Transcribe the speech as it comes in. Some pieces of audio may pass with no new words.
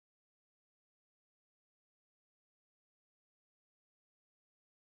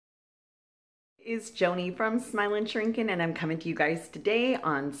Is Joni from Smilin' Shrinkin', and I'm coming to you guys today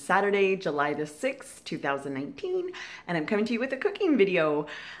on Saturday, July the 6th, 2019, and I'm coming to you with a cooking video.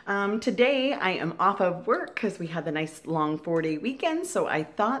 Today I am off of work because we had the nice long 4-day weekend, so I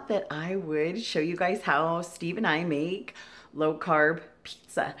thought that I would show you guys how Steve and I make low-carb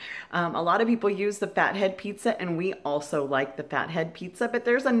pizza. A lot of people use the fathead pizza, and we also like the fathead pizza, but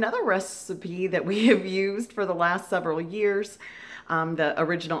there's another recipe that we have used for the last several years. The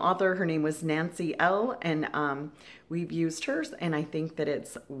original author, her name was Nancy L, and we've used hers, and I think that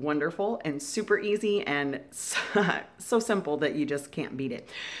it's wonderful and super easy and so simple that you just can't beat it.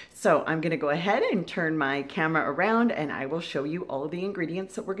 So I'm gonna go ahead and turn my camera around and I will show you all of the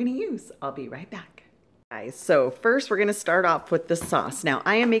ingredients that we're gonna use. I'll be right back. Guys, so first we're gonna start off with the sauce. Now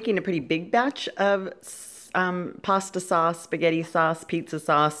I am making a pretty big batch of pasta sauce, spaghetti sauce, pizza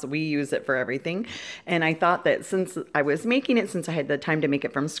sauce. We use it for everything. And I thought that since I was making it, since I had the time to make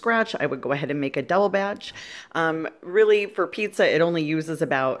it from scratch, I would go ahead and make a double batch. Really for pizza, it only uses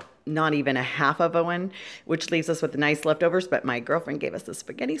about not even a half of a one, which leaves us with nice leftovers, but my girlfriend gave us the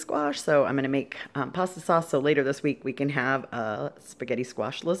spaghetti squash, so I'm going to make pasta sauce, so later this week we can have a spaghetti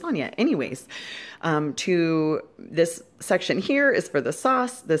squash lasagna. Anyways, to this section here is for the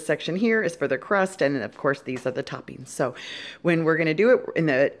sauce, this section here is for the crust, and of course these are the toppings. So when we're going to do it in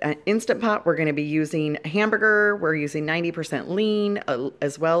the Instant Pot, we're going to be using a hamburger, we're using 90% lean,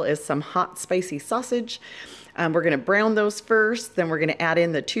 as well as some hot spicy sausage. We're going to brown those first, then we're going to add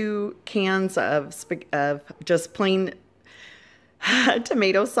in the 2 cans of just plain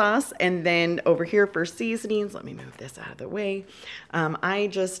tomato sauce, and then over here for seasonings, let me move this out of the way. I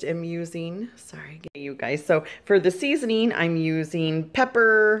just am using, sorry you guys, so for the seasoning I'm using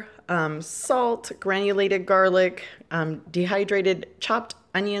pepper, salt, granulated garlic, dehydrated chopped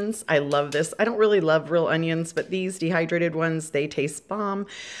onions. I love this. I don't really love real onions, but these dehydrated ones, they taste bomb.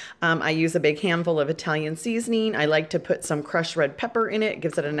 I use a big handful of Italian seasoning. I like to put some crushed red pepper in it. It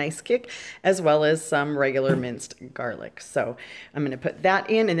gives it a nice kick, as well as some regular minced garlic. So I'm going to put that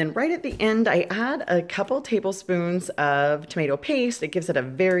in, and then right at the end, I add a couple tablespoons of tomato paste. It gives it a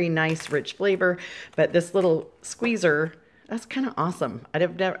very nice, rich flavor, but this little squeezer, that's kind of awesome.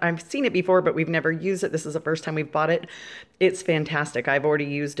 I've seen it before, but we've never used it. This is the first time we've bought it. It's fantastic. I've already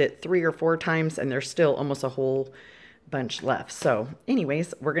used it 3 or 4 times, and there's still almost a whole bunch left. So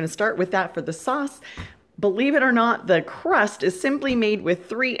anyways, we're going to start with that for the sauce. Believe it or not, the crust is simply made with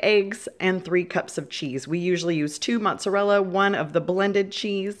 3 eggs and 3 cups of cheese. We usually use 2 mozzarella, 1 of the blended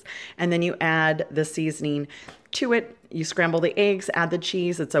cheese, and then you add the seasoning to it. You scramble the eggs, add the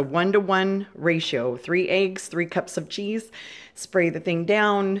cheese. It's a 1-to-1 ratio, 3 eggs, 3 cups of cheese. Spray the thing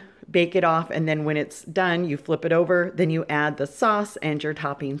down, bake it off, and then when it's done, you flip it over, then you add the sauce and your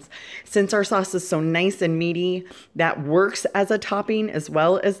toppings. Since our sauce is so nice and meaty, that works as a topping as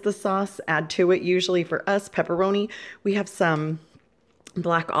well as the sauce. Add to it, usually for us, pepperoni. We have some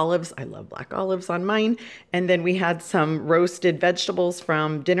black olives. I love black olives on mine. And then we had some roasted vegetables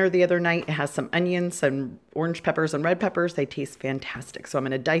from dinner the other night. It has some onions, some orange peppers and red peppers. They taste fantastic. So I'm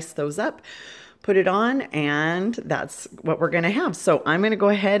going to dice those up, put it on, and that's what we're going to have. So I'm going to go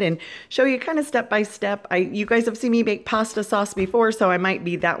ahead and show you kind of step by step. You guys have seen me make pasta sauce before, so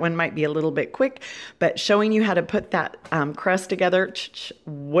that one might be a little bit quick, but showing you how to put that crust together,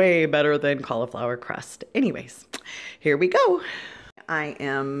 way better than cauliflower crust. Anyways, here we go. I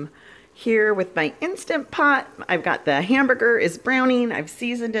am here with my Instant Pot. I've got the hamburger is browning. I've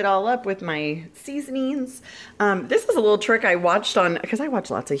seasoned it all up with my seasonings. This is a little trick I watched because I watch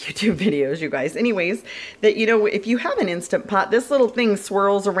lots of YouTube videos, you guys. Anyways, that if you have an Instant Pot, this little thing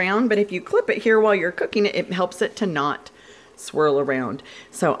swirls around, but if you clip it here while you're cooking it, it helps it to not swirl around.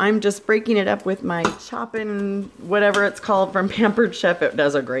 So I'm just breaking it up with my chopping, whatever it's called from Pampered Chef. It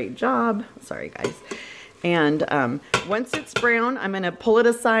does a great job. Sorry, guys. And once it's brown, I'm going to pull it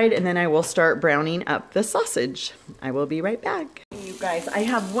aside, and then I will start browning up the sausage. I will be right back. You guys, I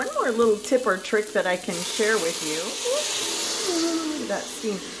have one more little tip or trick that I can share with you. Ooh, that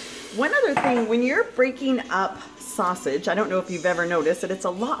steam. One other thing, when you're breaking up sausage, I don't know if you've ever noticed that it's a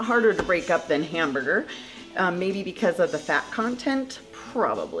lot harder to break up than hamburger. Maybe because of the fat content,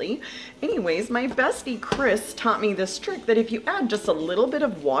 probably. Anyways, my bestie Chris taught me this trick that if you add just a little bit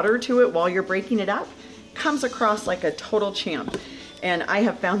of water to it while you're breaking it up, comes across like a total champ. And I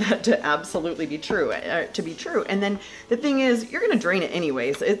have found that to absolutely be true, And then the thing is, you're going to drain it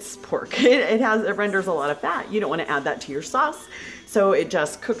anyways. It's pork. It renders a lot of fat. You don't want to add that to your sauce. So it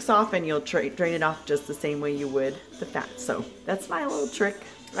just cooks off, and you'll drain it off just the same way you would the fat. So that's my little trick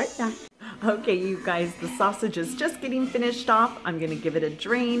right back. Okay, you guys, the sausage is just getting finished off. I'm going to give it a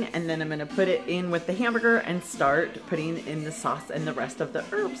drain, and then I'm going to put it in with the hamburger and start putting in the sauce and the rest of the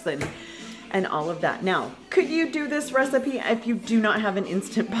herbs. And and all of that. Now, could you do this recipe if you do not have an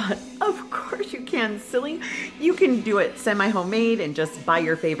Instant Pot? Of course you can, silly. You can do it semi-homemade and just buy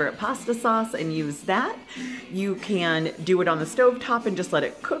your favorite pasta sauce and use that. You can do it on the stovetop and just let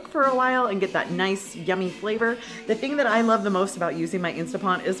it cook for a while and get that nice, yummy flavor. The thing that I love the most about using my Instant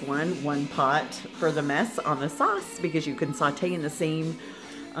Pot is one pot for the mess on the sauce, because you can saute in the same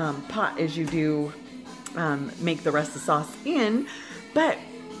pot as you do make the rest of the sauce in. But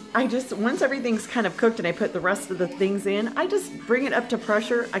once everything's kind of cooked and I put the rest of the things in, I just bring it up to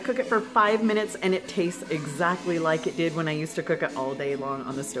pressure. I cook it for 5 minutes and it tastes exactly like it did when I used to cook it all day long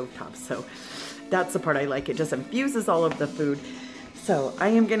on the stovetop. So that's the part I like. It just infuses all of the food. So I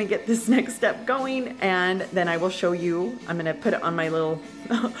am gonna get this next step going, and then I will show you. I'm gonna put it on my little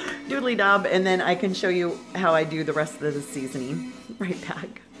doodly dob, and then I can show you how I do the rest of the seasoning. Right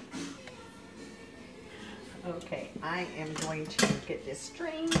back. Okay, I am going to get this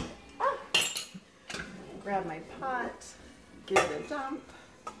strained. Grab my pot, give it a dump.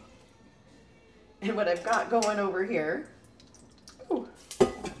 And what I've got going over here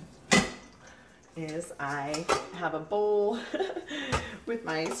is I have a bowl with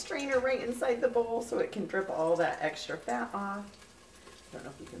my strainer right inside the bowl so it can drip all that extra fat off. I don't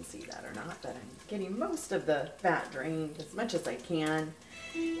know if you can see that or not, but I'm getting most of the fat drained as much as I can.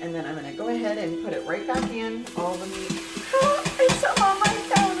 And then I'm going to go ahead and put it right back in, all the meat. It's on my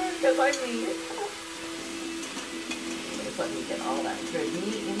counter because I made it. Just let me get all that good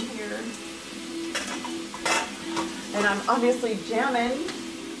meat in here. And I'm obviously jamming.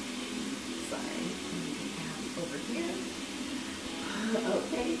 Sorry. Over here.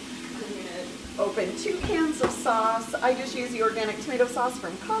 Okay. I'm going to open 2 cans of sauce. I just use the organic tomato sauce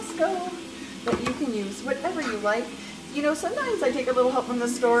from Costco, but you can use whatever you like. You know, sometimes I take a little help from the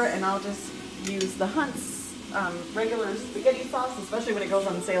store and I'll just use the Hunt's regular spaghetti sauce, especially when it goes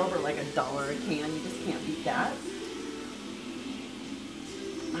on sale for like $1 a can. You just can't beat that.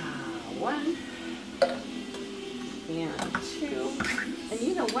 1 and 2. And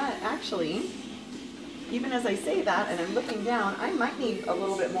you know what? Actually, even as I say that and I'm looking down, I might need a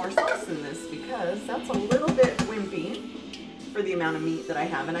little bit more sauce in this because that's a little bit wimpy for the amount of meat that I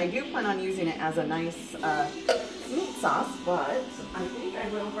have. And I do plan on using it as a nice meat sauce, but I think I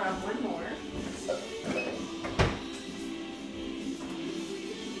will grab one more.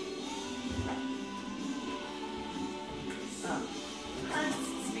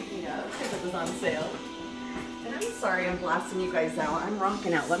 Speaking of, because it was on sale. And I'm sorry I'm blasting you guys out. I'm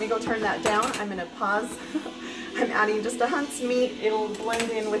rocking out. Let me go turn that down. I'm going to pause. I'm adding just a Hunt's meat. It'll blend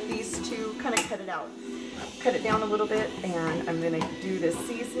in with these two. Kind of cut it out. Cut it down a little bit, and I'm going to do this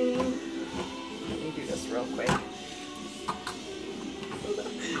seasoning. Let me do this real quick.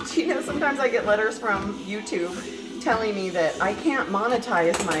 You know, sometimes I get letters from YouTube telling me that I can't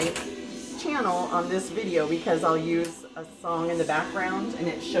monetize my channel on this video because I'll use a song in the background and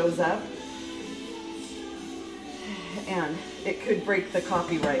it shows up. And it could break the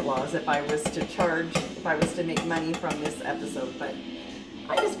copyright laws if I was to make money from this episode. But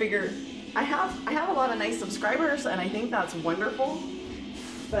I just figure I have a lot of nice subscribers and I think that's wonderful.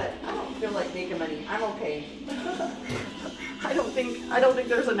 But I don't feel like making money. I'm okay. I don't think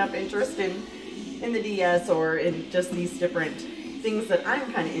there's enough interest in the DS or in just these different things that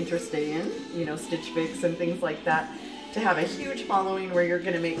I'm kind of interested in, you know, Stitch Fix and things like that, to have a huge following where you're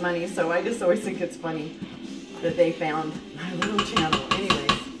going to make money. So I just always think it's funny that they found my little channel.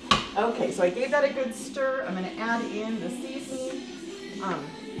 Anyways, okay, so I gave that a good stir. I'm going to add in the seasoning.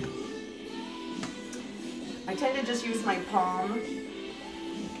 I tend to just use my palm.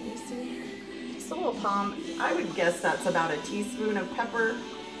 Can you see? Just a little palm. I would guess that's about a teaspoon of pepper,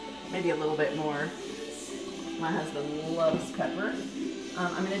 maybe a little bit more. My husband loves pepper.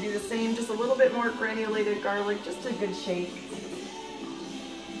 I'm going to do the same, just a little bit more granulated garlic, just a good shake.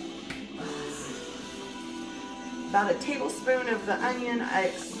 About a tablespoon of the onion.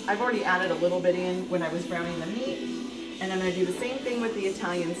 I've already added a little bit in when I was browning the meat. And I'm going to do the same thing with the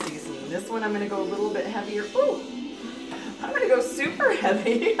Italian seasoning. This one I'm going to go a little bit heavier. Ooh, I'm going to go super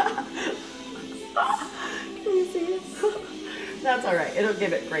heavy. Can you see it? That's all right. It'll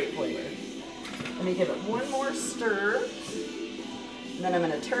give it great flavor. Let me give it one more stir. And then I'm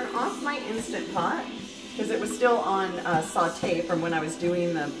going to turn off my Instant Pot because it was still on saute from when I was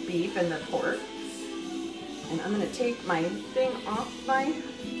doing the beef and the pork. And I'm going to take my thing off my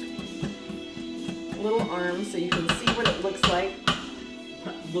little arm so you can see what it looks like.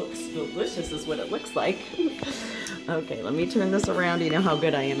 Looks delicious is what it looks like. Okay, let me turn this around. You know how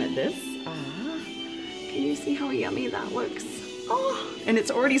good I am at this. Can you see how yummy that looks? Oh, and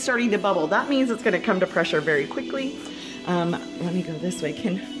it's already starting to bubble. That means it's going to come to pressure very quickly. Let me go this way.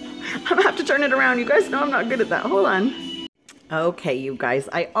 I'm gonna have to turn it around. You guys know I'm not good at that. Hold on. Okay, you guys,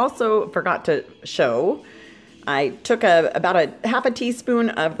 I also forgot to show. I took about a half a teaspoon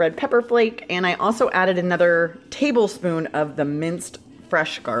of red pepper flake, and I also added another tablespoon of the minced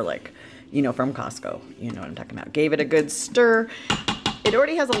fresh garlic, you know, from Costco. You know what I'm talking about. Gave it a good stir. It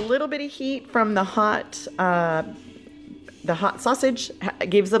already has a little bit of heat from the hot sausage.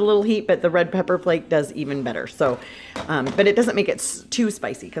 Gives it a little heat, but the red pepper flake does even better. So, but it doesn't make it too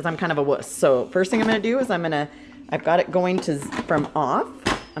spicy because I'm kind of a wuss. So first thing I'm going to do is I've got it going from off.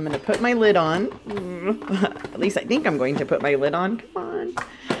 I'm going to put my lid on. At least I think I'm going to put my lid on. Come on.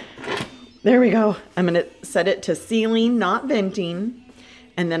 There we go. I'm going to set it to sealing, not venting.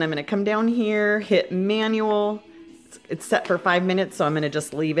 And then I'm going to come down here, hit manual. It's set for 5 minutes, so I'm going to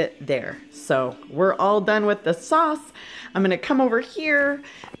just leave it there. So we're all done with the sauce. I'm going to come over here.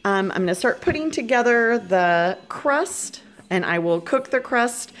 I'm going to start putting together the crust, and I will cook the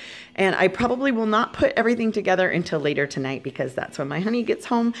crust. And I probably will not put everything together until later tonight because that's when my honey gets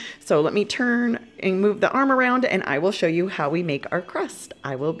home. So let me turn and move the arm around, and I will show you how we make our crust.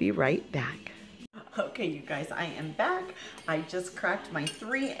 I will be right back. Okay, you guys, I am back. I just cracked my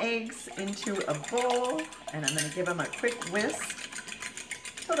 3 eggs into a bowl, and I'm going to give them a quick whisk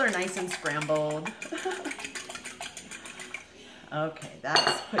till they're nice and scrambled. Okay,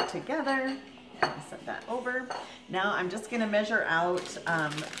 that's put together. I'll set that over. Now I'm just going to measure out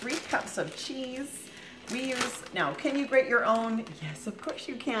 3 cups of cheese. Now, can you grate your own? Yes, of course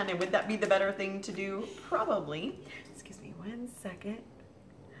you can. And would that be the better thing to do? Probably. Excuse me 1 second.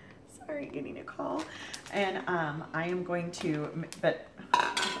 Sorry, getting a call. And I am going to, but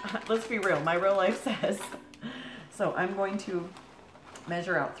let's be real, my real life says. So I'm going to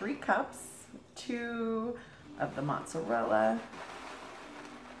measure out 3 cups, 2 of the mozzarella.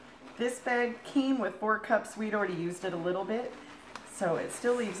 This bag came with 4 cups. We'd already used it a little bit, so it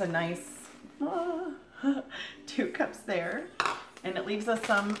still leaves a nice 2 cups there. And it leaves us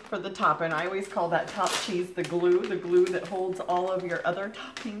some for the top, and I always call that top cheese the glue that holds all of your other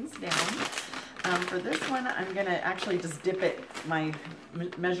toppings down. For this one, I'm going to actually just dip my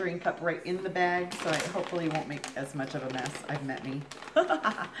measuring cup right in the bag, so I hopefully won't make as much of a mess. I've met me.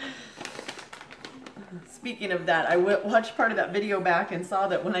 Speaking of that, I watched part of that video back and saw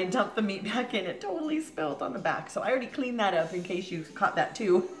that when I dumped the meat back in, it totally spilled on the back. So I already cleaned that up in case you caught that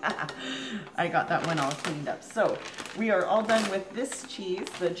too. I got that one all cleaned up. So we are all done with this cheese,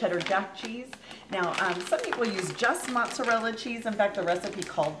 the cheddar jack cheese. Now, some people use just mozzarella cheese. In fact, the recipe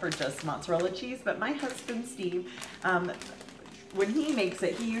called for just mozzarella cheese, but my husband, Steve, when he makes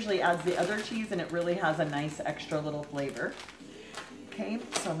it, he usually adds the other cheese, and it really has a nice extra little flavor. Okay,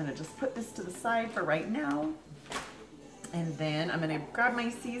 so I'm going to just put this to the side for right now. And then I'm going to grab my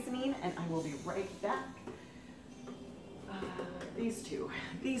seasoning, and I will be right back. These two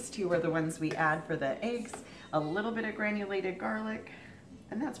are the ones we add for the eggs. A little bit of granulated garlic,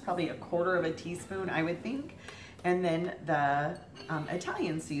 and that's probably 1/4 teaspoon, I would think. And then the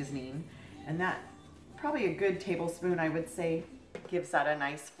Italian seasoning, and that probably a good tablespoon, I would say, gives that a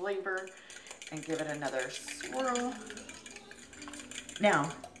nice flavor. And give it another swirl.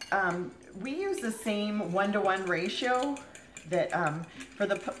 Now, we use the same 1-to-1 ratio that for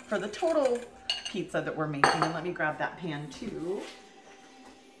the total pizza that we're making. And let me grab that pan too.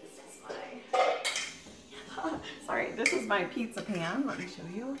 This is my pizza pan. Let me show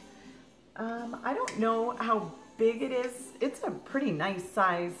you. I don't know how big it is. It's a pretty nice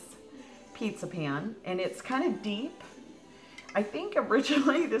size pizza pan, and it's kind of deep. I think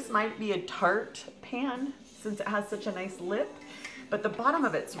originally this might be a tart pan since it has such a nice lip. But the bottom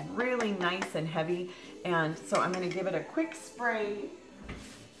of it's really nice and heavy, and so I'm going to give it a quick spray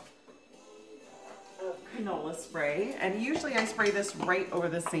of canola spray. And usually I spray this right over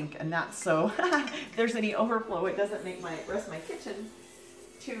the sink, and that's so if there's any overflow, it doesn't make the rest of my kitchen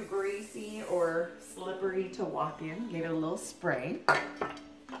too greasy or slippery to walk in. Gave it a little spray.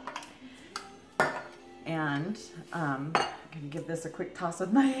 And I'm going to give this a quick toss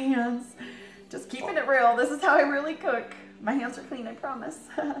with my hands. Just keeping it real. This is how I really cook. My hands are clean, I promise.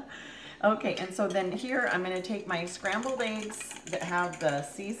 Okay, and so then here I'm going to take my scrambled eggs that have the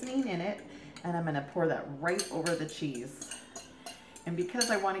seasoning in it, and I'm going to pour that right over the cheese. And because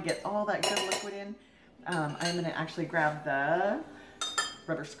I want to get all that good liquid in, I'm going to actually grab the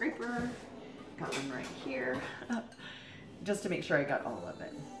rubber scraper. Got one right here, just to make sure I got all of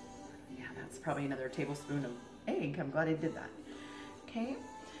it. Yeah, that's probably another tablespoon of egg. I'm glad I did that. Okay,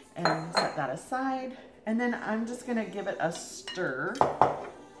 and set that aside. And then I'm just going to give it a stir,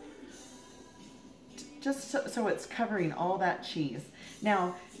 just so it's covering all that cheese.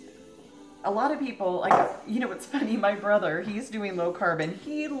 Now, a lot of people, like, you know, it's funny, my brother, he's doing low carb and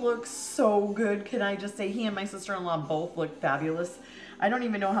he looks so good. Can I just say, he and my sister-in-law both look fabulous. I don't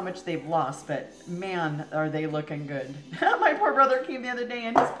even know how much they've lost, but man, are they looking good. My poor brother came the other day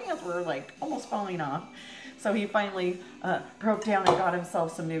and his pants were like almost falling off. So he finally broke down and got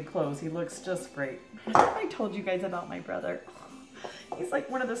himself some new clothes. He looks just great. I told you guys about my brother. He's like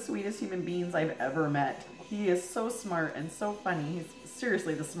one of the sweetest human beings I've ever met. He is so smart and so funny. He's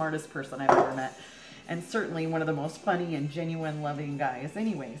seriously the smartest person I've ever met. And certainly one of the most funny and genuine loving guys.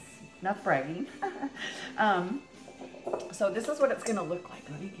 Anyways, enough bragging. So this is what it's going to look like.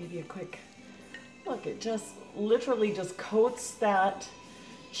 Let me give you a quick look. It just literally just coats that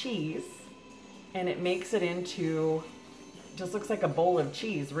cheese and it makes it into, just looks like a bowl of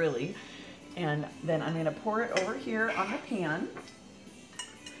cheese really. And then I'm going to pour it over here on the pan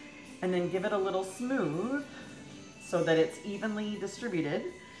and then give it a little smooth so that it's evenly distributed.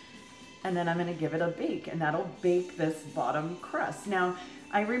 And then I'm going to give it a bake, and that'll bake this bottom crust. Now,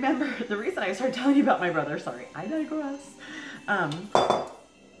 I remember the reason I started telling you about my brother, sorry, I digress.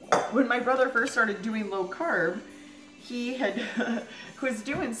 When my brother first started doing low carb, he had was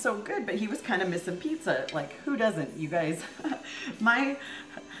doing so good, but he was kind of missing pizza. Like, who doesn't, you guys?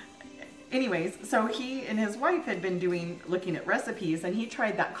 Anyways, so he and his wife had been looking at recipes, and he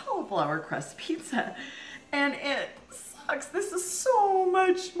tried that cauliflower crust pizza, and it sucks. This is so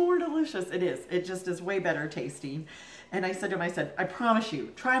much more delicious. It is. It just is way better tasting. And I said to him, I said, I promise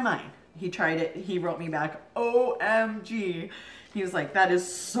you, try mine. He tried it. He wrote me back, OMG. He was like, that is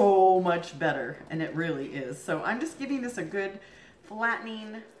so much better. And it really is. So I'm just giving this a good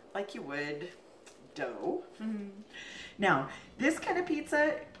flattening like you would dough. Now, this kind of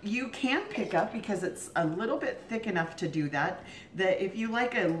pizza you can pick up because it's a little bit thick enough to do that. That if you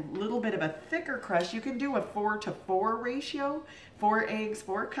like a little bit of a thicker crust, you can do a 4-to-4 ratio, 4 eggs,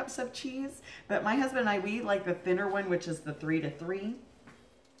 4 cups of cheese. But my husband and I, we like the thinner one, which is the 3-to-3.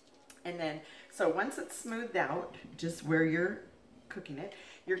 And then, so once it's smoothed out, just where you're cooking it,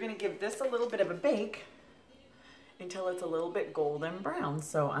 you're gonna give this a little bit of a bake until it's a little bit golden brown.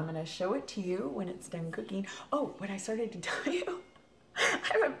 So I'm gonna show it to you when it's done cooking. Oh, when I started to tell you, I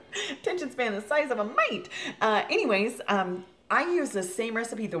have an attention span the size of a mite. I use the same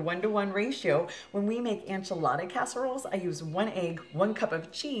recipe, the 1-to-1 ratio. When we make enchilada casseroles, I use 1 egg, 1 cup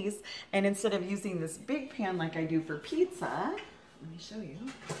of cheese, and instead of using this big pan like I do for pizza, let me show you,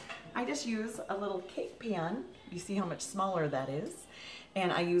 I just use a little cake pan. You see how much smaller that is?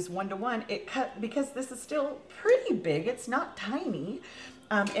 And I use 1-to-1. It cut, because this is still pretty big, it's not tiny.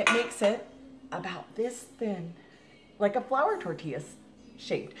 It makes it about this thin, like a flour tortilla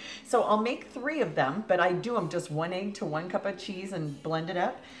shaped. So I'll make 3 of them, but I do them just 1 egg to 1 cup of cheese and blend it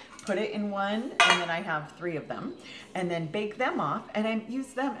up, put it in one, and then I have 3 of them, and then bake them off, and I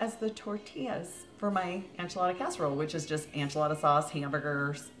use them as the tortillas for my enchilada casserole, which is just enchilada sauce,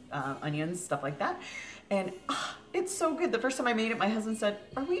 hamburgers, onions, stuff like that. And it's so good. The first time I made it, my husband said,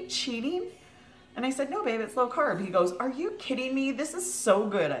 "Are we cheating?" And I said, "No, babe, it's low carb." He goes, "Are you kidding me? This is so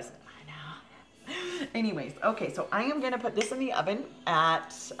good." I said, "I know." Anyways, okay, so I am gonna put this in the oven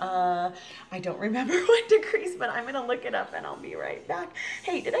at, I don't remember what degrees, but I'm gonna look it up and I'll be right back.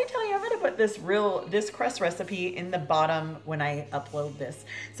 Hey, did I tell you I'm gonna put this crust recipe in the bottom when I upload this?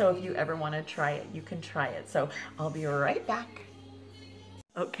 So if you ever wanna try it, you can try it. So I'll be right back.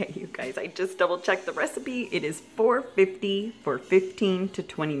 Okay, you guys, I just double checked the recipe. It is 450 for 15 to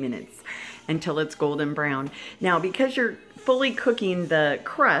 20 minutes until it's golden brown. Now, because you're fully cooking the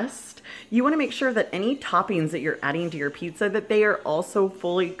crust, you want to make sure that any toppings that you're adding to your pizza, that they are also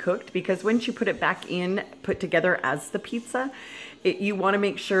fully cooked, because once you put it back in, put together as the pizza, you want to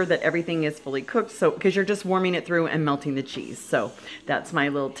make sure that everything is fully cooked, so because you're just warming it through and melting the cheese. So that's my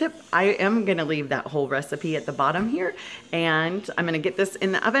little tip. I am going to leave that whole recipe at the bottom here, and I'm going to get this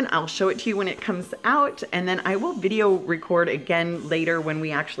in the oven. I'll show it to you when it comes out, and then I will video record again later when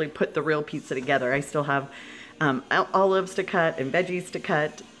we actually put the real pizza together. I still have olives to cut and veggies to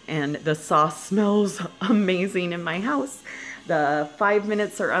cut, and the sauce smells amazing in my house. The 5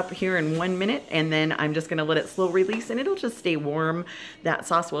 minutes are up here in 1 minute, and then I'm just gonna let it slow release, and it'll just stay warm. That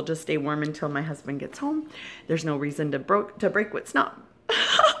sauce will just stay warm until my husband gets home. There's no reason to break what's not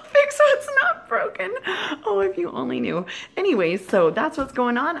fix what's not broken. Oh, if you only knew. Anyways, so that's what's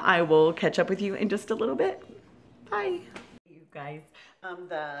going on. I will catch up with you in just a little bit. Bye. You guys,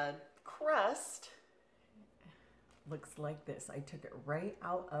 the crust looks like this. I took it right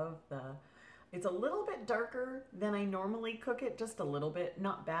out of the... It's a little bit darker than I normally cook it, just a little bit.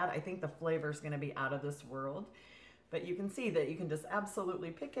 Not bad. I think the flavor is going to be out of this world. But you can see that you can just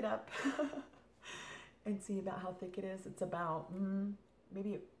absolutely pick it up and see about how thick it is. It's about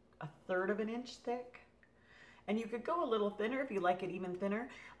maybe 1/3 of an inch thick. And you could go a little thinner if you like it even thinner.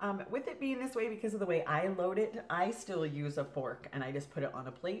 With it being this way, because of the way I load it, I still use a fork and I just put it on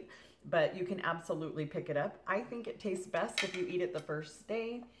a plate, but you can absolutely pick it up. I think it tastes best if you eat it the first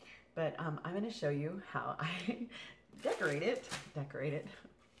day, but I'm gonna show you how I decorate it.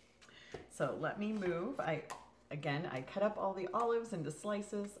 So let me move. Again, I cut up all the olives into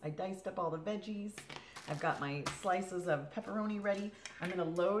slices. I diced up all the veggies. I've got my slices of pepperoni ready. I'm gonna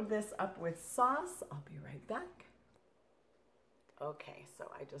load this up with sauce. I'll be right back. Okay, so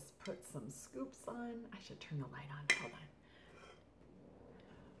I just put some scoops on. I should turn the light on, hold on.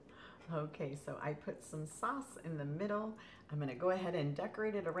 Okay, so I put some sauce in the middle. I'm gonna go ahead and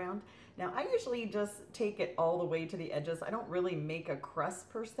decorate it around. Now, I usually just take it all the way to the edges. I don't really make a crust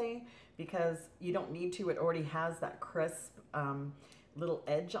per se because you don't need to. It already has that crisp little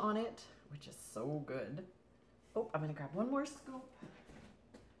edge on it, which is so good. Oh, I'm gonna grab one more scoop.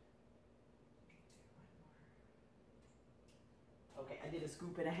 Okay, I did a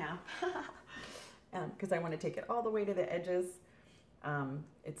scoop and a half because I want to take it all the way to the edges.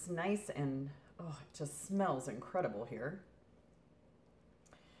 It's nice and oh, it just smells incredible here.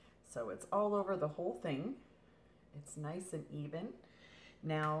 So it's all over the whole thing. It's nice and even.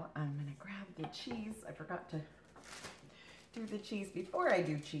 Now I'm gonna grab the cheese. I forgot to do the cheese before I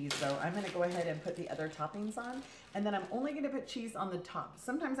do cheese, so I'm gonna go ahead and put the other toppings on, and then I'm only gonna put cheese on the top.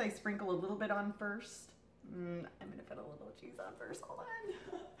 Sometimes I sprinkle a little bit on first. I'm gonna put a little cheese on first, hold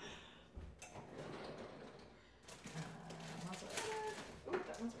on. Mozzarella. Ooh,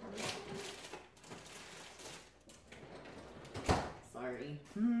 that one's probably sorry.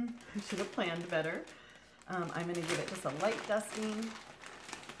 I should have planned better. I'm gonna give it just a light dusting.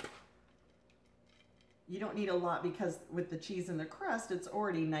 You don't need a lot because with the cheese and the crust, it's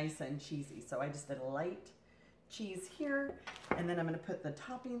already nice and cheesy. So I just did a light cheese here, and then I'm gonna put the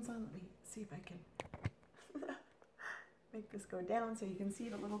toppings on. Let me see if I can make this go down so you can see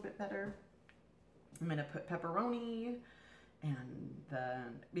it a little bit better. I'm gonna put pepperoni and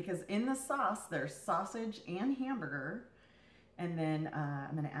because in the sauce, there's sausage and hamburger. And then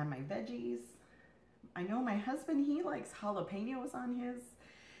I'm gonna add my veggies. I know my husband, he likes jalapenos on his.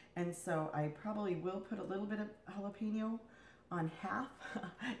 And so I probably will put a little bit of jalapeno on half.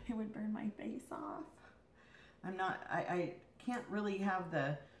 It would burn my face off. I can't really have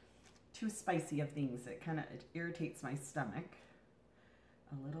the too spicy of things. It irritates my stomach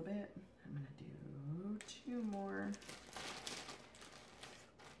a little bit. I'm gonna do 2 more.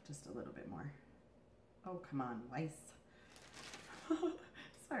 Just a little bit more. Oh, come on, Weiss.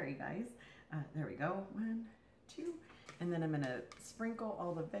 Sorry, guys. There we go. 1, 2. And then I'm gonna sprinkle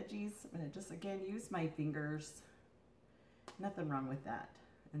all the veggies. I'm gonna just, again, use my fingers. Nothing wrong with that.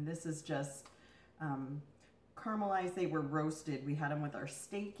 And this is just caramelized. They were roasted. We had them with our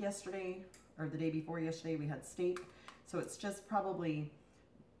steak yesterday, or the day before yesterday, we had steak. So it's just probably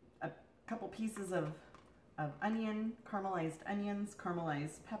a couple pieces of onion, caramelized onions,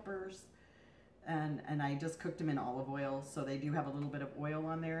 caramelized peppers, and I just cooked them in olive oil. So they do have a little bit of oil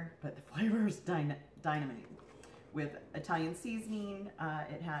on there, but the flavor is dynamite. With Italian seasoning,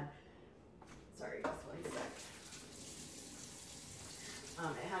 it had, sorry, just 1 sec.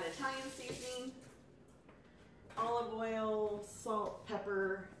 It had Italian seasoning, olive oil, salt,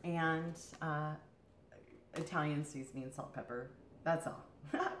 pepper, and Italian seasoning, salt, pepper. That's all.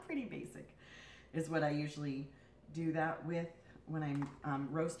 Pretty basic is what I usually do that with when I'm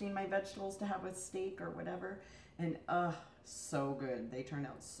roasting my vegetables to have with steak or whatever. And so good. They turned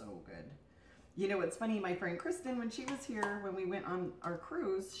out so good. You know, it's funny, my friend Kristen, when she was here, when we went on our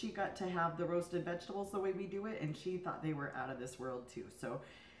cruise, she got to have the roasted vegetables the way we do it, and she thought they were out of this world too. So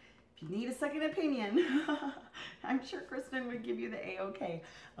if you need a second opinion, I'm sure Kristen would give you the A-OK.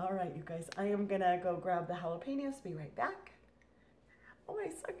 All right, you guys, I am gonna go grab the jalapenos, be right back. Oh, I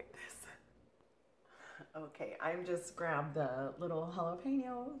suck at this. Okay, I've just grabbed the little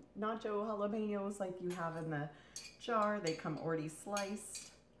nacho jalapenos like you have in the jar. They come already sliced.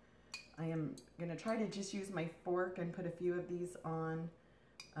 I am gonna try to just use my fork and put a few of these on,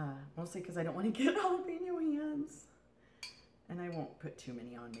 mostly because I don't want to get jalapeno hands. And I won't put too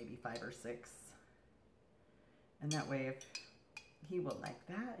many on, maybe 5 or 6. And that way, if he will like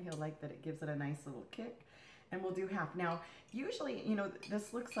that, he'll like that it gives it a nice little kick. And we'll do half. Now, usually, you know,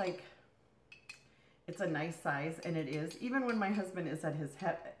 this looks like it's a nice size, and it is. Even when my husband is at his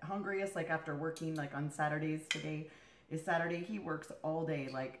hungriest, like after working, like on Saturdays, today is Saturday, he works all day,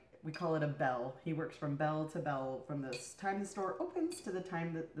 like we call it a bell. He works from bell to bell, from the time the store opens to the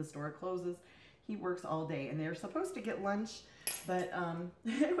time that the store closes. He works all day, and they're supposed to get lunch, but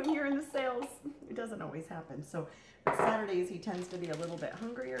when you're in the sales, it doesn't always happen. So Saturdays, he tends to be a little bit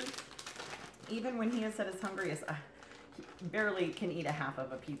hungrier. Even when he is at his hungriest, he barely can eat a half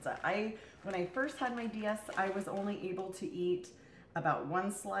of a pizza. When I first had my DS, I was only able to eat about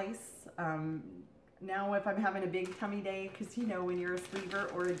 1 slice. Now if I'm having a big tummy day, because you know when you're a sleever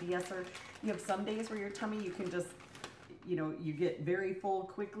or a DSer, you have some days where your tummy, you can just, you know, you get very full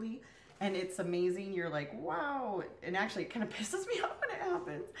quickly, and it's amazing. You're like, wow. And actually it kind of pisses me off when it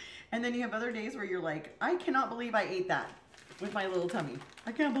happens. And then you have other days where you're like, I cannot believe I ate that with my little tummy.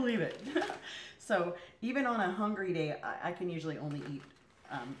 I can't believe it. So even on a hungry day, I can usually only eat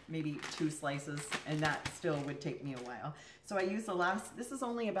maybe 2 slices, and that still would take me a while. So I use this is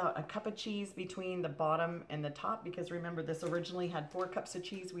only about a cup of cheese between the bottom and the top, because remember, this originally had 4 cups of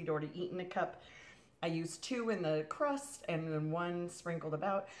cheese. We'd already eaten a cup. I used 2 in the crust and then 1 sprinkled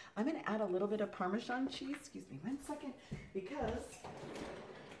about. I'm gonna add a little bit of Parmesan cheese. Excuse me 1 second, because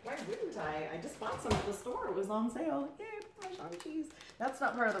why wouldn't I? I just bought some at the store. It was on sale. Yay, Parmesan cheese. That's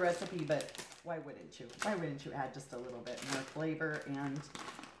not part of the recipe, but why wouldn't you? Why wouldn't you add just a little bit more flavor and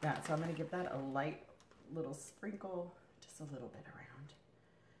that? So I'm going to give that a light little sprinkle, just a little bit around.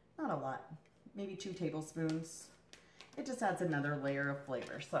 Not a lot, maybe 2 tablespoons. It just adds another layer of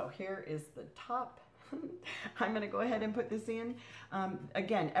flavor. So here is the top. I'm going to go ahead and put this in.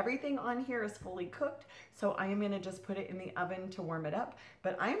 Again, everything on here is fully cooked, so I am going to just put it in the oven to warm it up,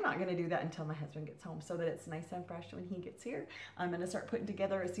 but I'm not going to do that until my husband gets home, so that it's nice and fresh when he gets here. I'm going to start putting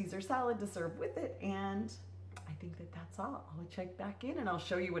together a Caesar salad to serve with it, and I think that that's all. I'll check back in and I'll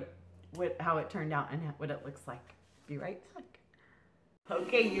show you how it turned out and what it looks like. Be right back.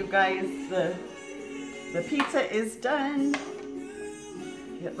 Okay, you guys, the pizza is done.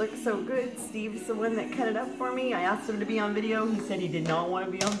 It looks so good. Steve's the one that cut it up for me. I asked him to be on video. He said he did not want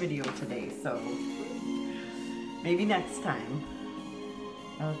to be on video today, so maybe next time.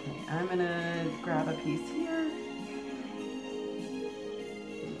 Okay, I'm gonna grab a piece here.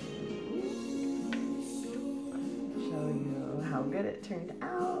 Show you how good it turned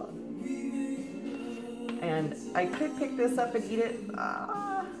out. And I could pick this up and eat it.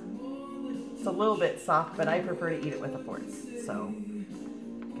 It's a little bit soft, but I prefer to eat it with a fork. So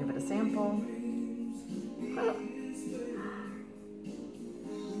give it a sample.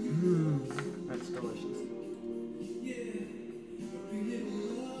 That's delicious.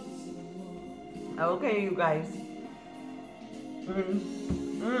 Okay, you guys.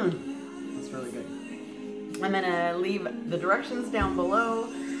 That's really good. I'm gonna leave the directions down below.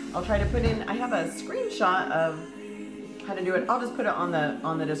 I'll try to put in, I have a screenshot of how to do it. I'll just put it on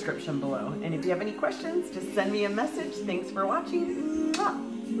the description below. And if you have any questions, just send me a message. Thanks for watching.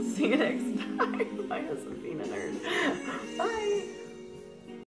 See you next time. My husband being a nerd. Bye.